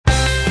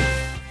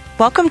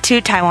Welcome to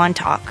Taiwan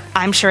Talk.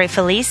 I'm Sheree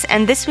Felice,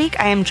 and this week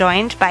I am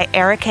joined by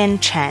Erikin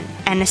Chen,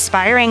 an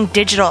aspiring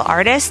digital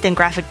artist and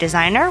graphic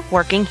designer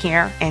working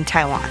here in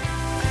Taiwan.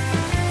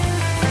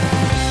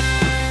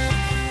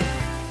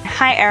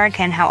 Hi,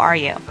 Erikin. How are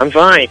you? I'm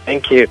fine,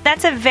 thank you.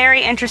 That's a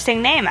very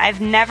interesting name. I've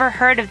never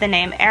heard of the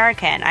name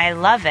Erikin. I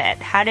love it.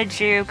 How did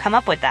you come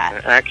up with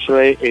that?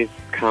 Actually, it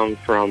comes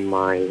from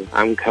my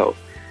uncle,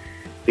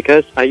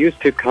 because I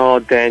used to call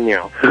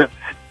Daniel,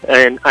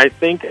 and I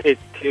think it's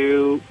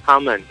too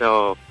common,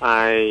 so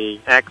I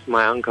asked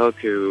my uncle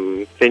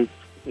to think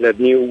the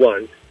new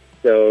one,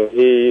 so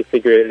he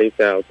figured it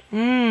out.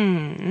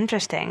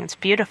 Interesting. It's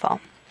beautiful.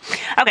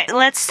 Okay,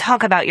 let's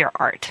talk about your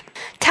art.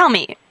 Tell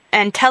me,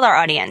 and tell our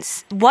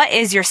audience, what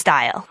is your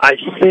style? I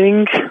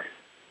think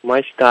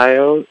my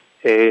style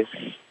is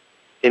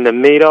in the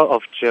middle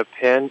of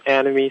Japan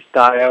anime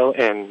style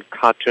and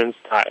cartoon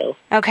style.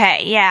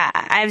 Okay, yeah.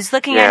 I was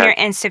looking on your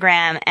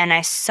Instagram and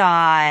I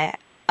saw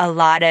a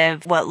lot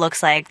of what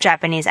looks like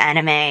Japanese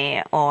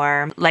anime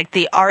or like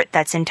the art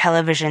that's in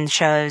television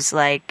shows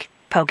like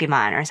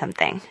Pokemon or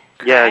something.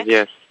 Correct?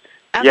 Yes.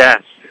 Okay.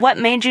 Yes. What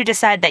made you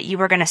decide that you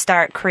were going to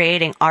start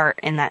creating art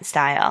in that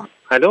style?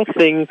 I don't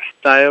think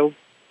style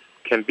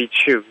can be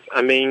choose.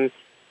 I mean,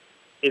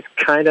 it's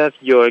kind of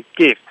your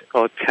gift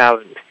or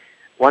talent.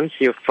 Once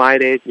you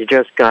find it, you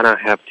just gonna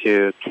have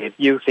to keep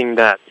using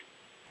that.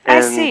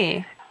 I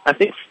see. I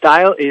think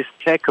style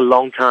take a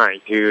long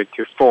time to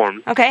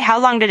form. Okay, how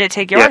long did it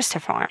take yours to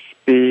form?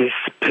 The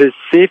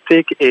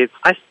specific is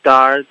I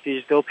started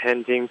digital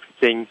painting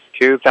since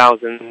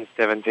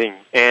 2017,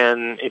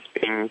 and it's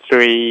been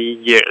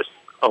 3 years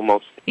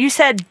almost. You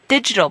said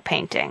digital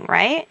painting,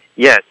 right?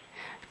 Yes.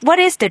 What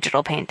is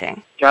digital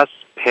painting? Just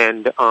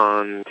paint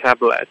on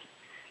tablet,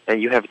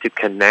 and you have to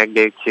connect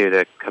it to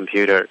the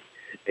computer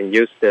and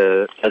use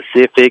the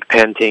specific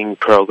painting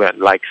program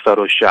like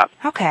Photoshop.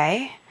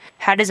 Okay.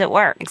 How does it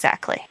work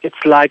exactly? It's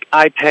like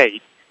iPad.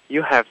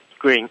 You have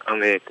screen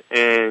on it,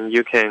 and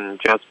you can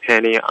just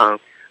paint it on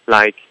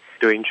like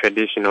doing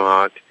traditional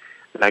art,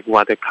 like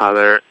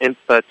watercolor.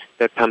 But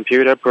the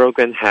computer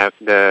program have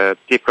the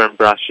different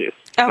brushes.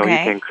 Okay. So you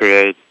can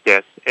create,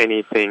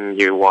 anything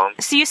you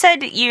want. So you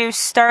said you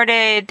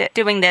started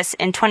doing this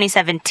in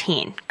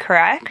 2017,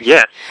 correct?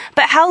 Yes.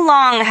 But how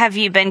long have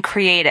you been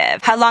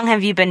creative? How long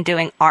have you been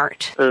doing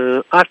art?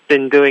 I've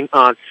been doing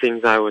art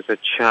since I was a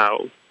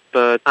child.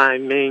 But I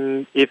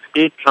mean, if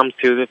it comes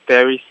to the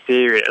very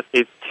serious,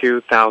 it's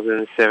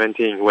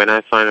 2017 when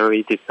I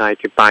finally decided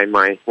to buy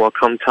my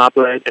Wacom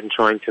tablet and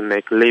trying to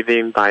make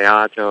living by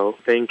art. So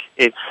I think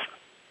it's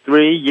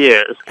 3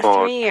 years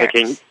for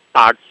taking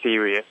art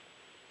serious.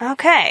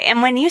 Okay,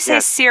 and when you say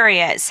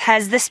serious,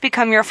 has this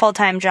become your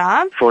full-time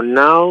job? For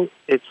now,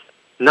 it's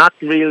not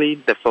really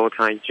the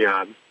full-time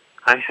job.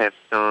 I have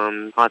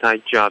some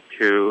part-time job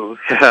to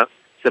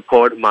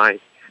support my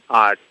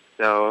art.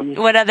 So,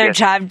 what other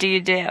job do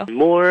you do?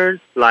 More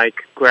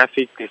like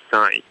graphic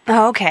design.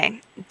 Oh, okay.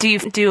 Do you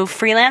do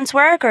freelance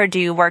work or do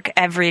you work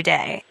every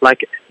day?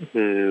 Like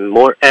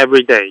more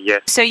every day,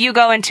 yes. So you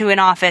go into an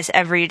office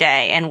every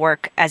day and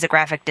work as a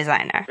graphic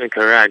designer?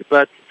 Correct.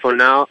 But for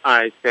now,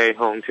 I stay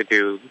home to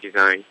do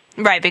design.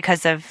 Right,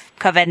 because of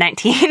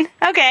COVID-19.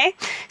 Okay.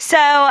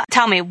 So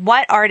tell me,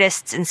 what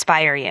artists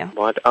inspire you?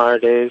 What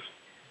artist?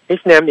 His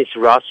name is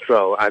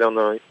Rostro. I don't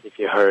know if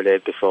you heard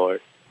it before.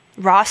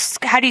 Ross,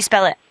 how do you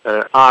spell it?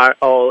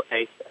 Rossdraw.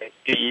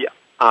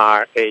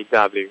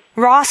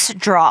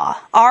 Rossdraw.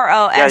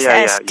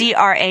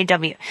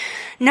 Rossdraw.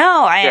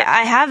 No,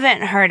 I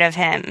haven't heard of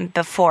him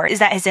before. Is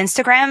that his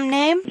Instagram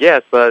name?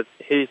 Yes, but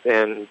he's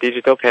a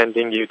digital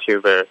painting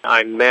YouTuber.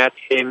 I met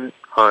him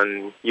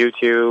on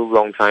YouTube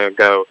long time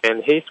ago,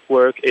 and his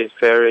work is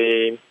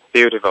very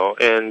beautiful,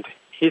 and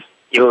his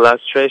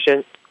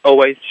illustration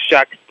always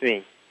shocks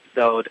me.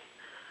 So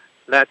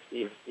that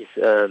is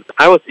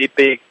I was a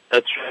big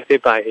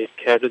attracted by his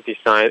character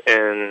design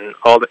and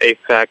all the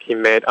effects he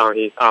made on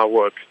his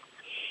artwork.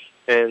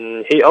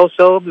 And he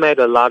also made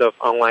a lot of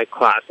online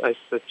class. I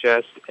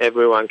suggest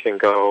everyone can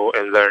go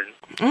and learn.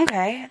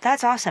 Okay,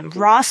 that's awesome.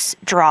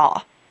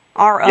 Rossdraw.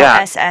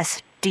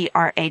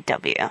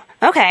 Rossdraw.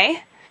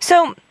 Okay,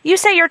 so you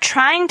say you're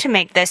trying to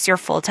make this your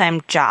full-time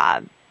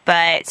job,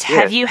 but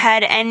have you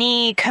had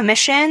any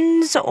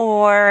commissions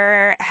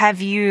or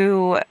have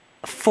you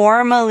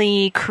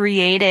formally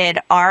created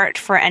art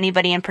for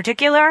anybody in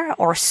particular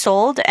or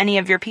sold any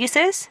of your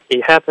pieces?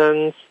 It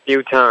happens a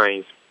few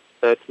times,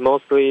 but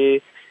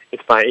mostly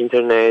it's by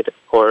internet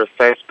or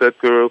Facebook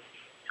group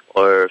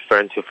or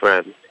friend to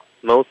friend.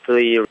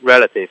 Mostly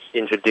relatives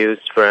introduce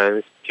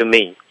friends to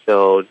me.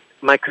 So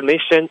my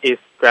commission is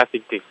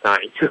graphic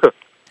design.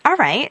 All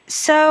right.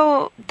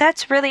 So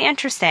that's really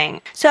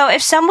interesting. So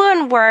if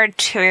someone were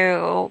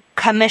to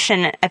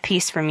commission a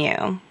piece from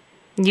you,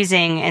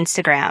 using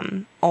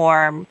Instagram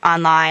or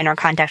online or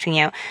contacting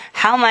you,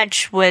 how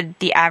much would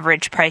the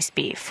average price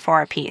be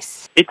for a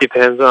piece? It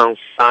depends on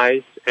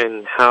size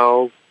and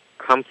how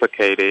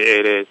complicated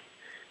it is.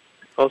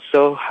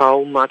 Also,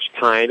 how much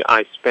time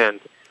I spend.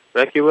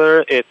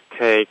 Regular, it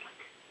takes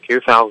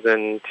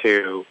 2,000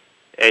 to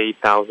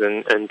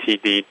 8,000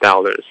 NTD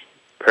dollars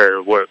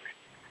per work.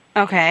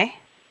 Okay.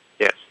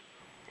 Yes.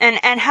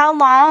 And how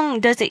long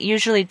does it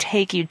usually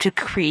take you to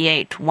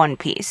create one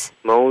piece?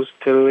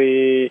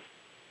 Mostly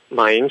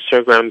my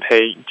Instagram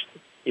page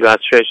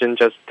illustration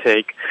just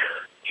take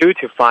 2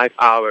 to 5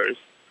 hours.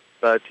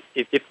 But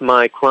if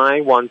my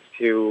client wants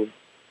to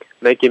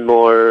make it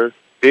more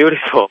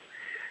beautiful,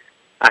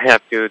 I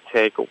have to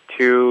take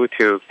 2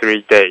 to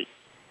 3 days.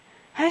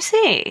 I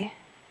see.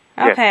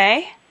 Okay.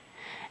 Yes.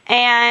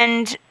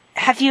 And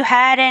have you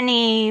had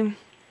any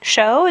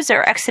shows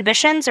or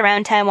exhibitions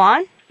around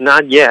Taiwan?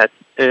 Not yet,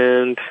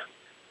 and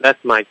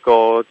that's my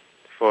goal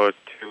for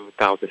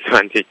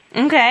 2020.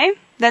 Okay,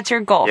 that's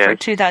your goal for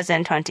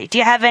 2020. Do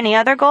you have any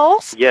other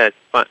goals? Yes,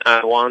 but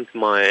I want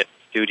my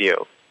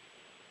studio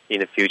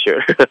in the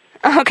future.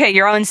 Okay,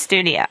 your own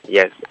studio.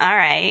 Yes. All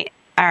right.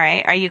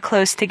 Are you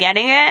close to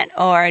getting it,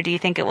 or do you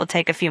think it will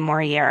take a few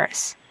more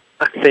years?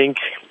 I think,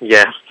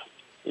 yes,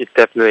 it's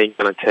definitely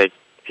going to take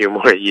a few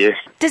more years.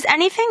 Does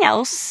anything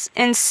else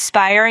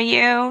inspire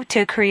you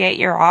to create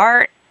your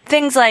art?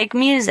 Things like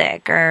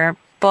music or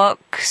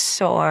books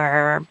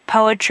or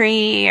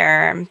poetry,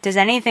 or does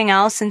anything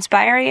else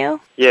inspire you?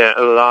 Yeah,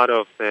 a lot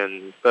of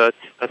them. But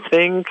I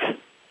think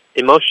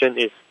emotion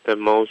is the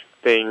most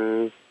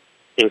thing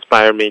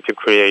inspire me to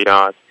create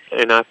art.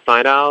 And I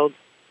find out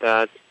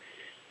that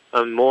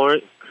I'm more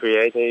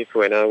creative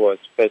when I was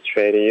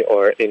frustrated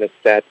or in a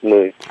sad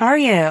mood. Are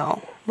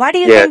you? Why do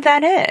you think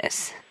that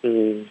is?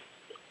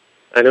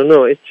 I don't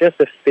know. It's just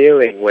a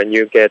feeling when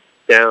you get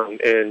down,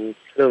 and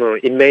I don't know,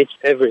 it makes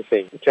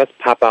everything just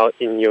pop out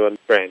in your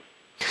brain.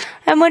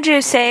 And would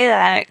you say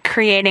that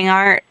creating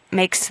art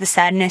makes the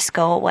sadness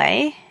go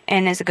away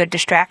and is a good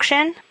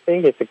distraction? I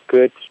think it's a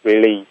good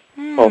release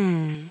of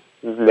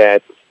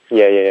that,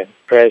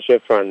 pressure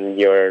from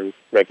your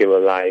regular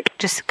life.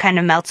 Just kind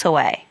of melts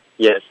away.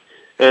 Yes.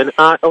 And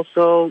I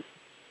also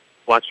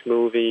watch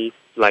movies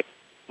like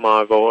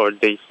Marvel or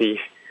DC,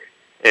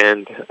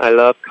 and I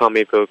love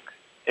comic book,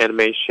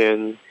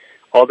 animation,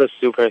 all the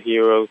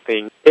superhero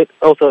things. It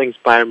also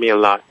inspired me a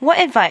lot. What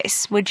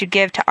advice would you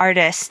give to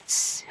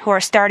artists who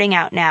are starting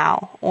out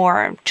now,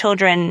 or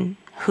children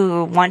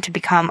who want to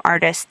become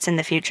artists in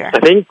the future? I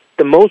think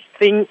the most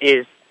thing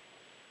is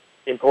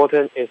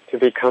important is to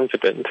be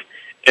confident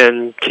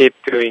and keep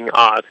doing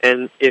art.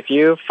 And if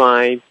you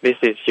find this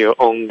is your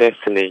own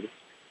destiny,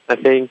 I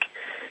think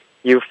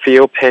you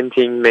feel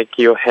painting make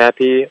you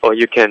happy, or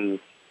you can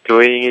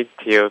doing it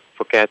till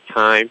forget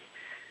time.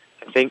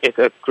 I think it's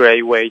a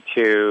great way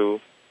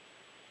to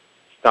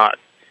start.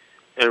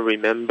 And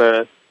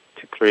remember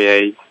to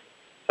create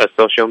a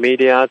social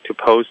media, to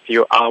post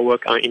your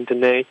artwork on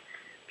internet.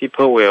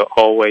 People will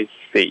always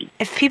see.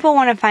 If people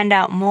want to find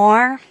out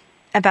more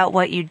about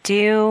what you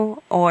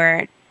do,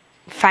 or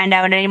find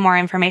out any more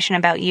information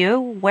about you,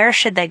 where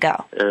should they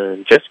go?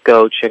 Just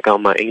go check out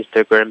my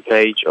Instagram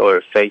page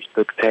or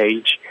Facebook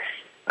page.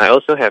 I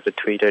also have a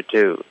Twitter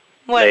too.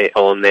 What? They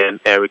all name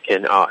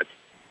Erikin Art.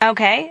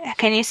 Okay,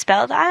 can you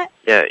spell that?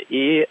 Yeah,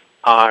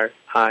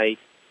 ERIKINART.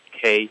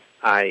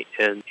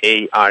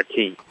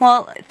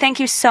 Well, thank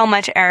you so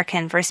much,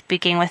 Erikin, for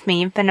speaking with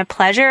me. You've been a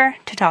pleasure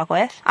to talk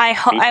with.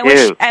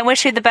 I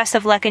wish you the best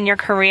of luck in your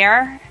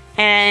career.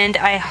 And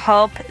I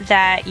hope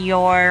that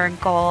your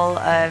goal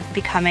of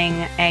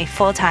becoming a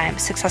full-time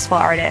successful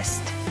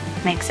artist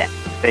makes it.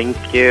 Thank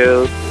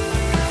you.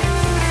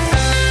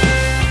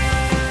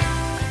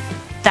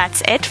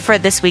 That's it for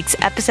this week's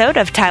episode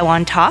of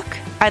Taiwan Talk.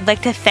 I'd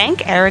like to thank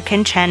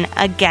Erikin Chen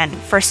again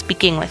for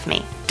speaking with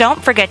me.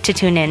 Don't forget to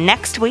tune in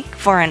next week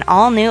for an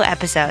all-new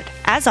episode.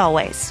 As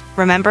always,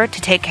 remember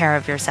to take care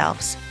of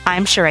yourselves.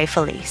 I'm Sheree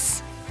Felice.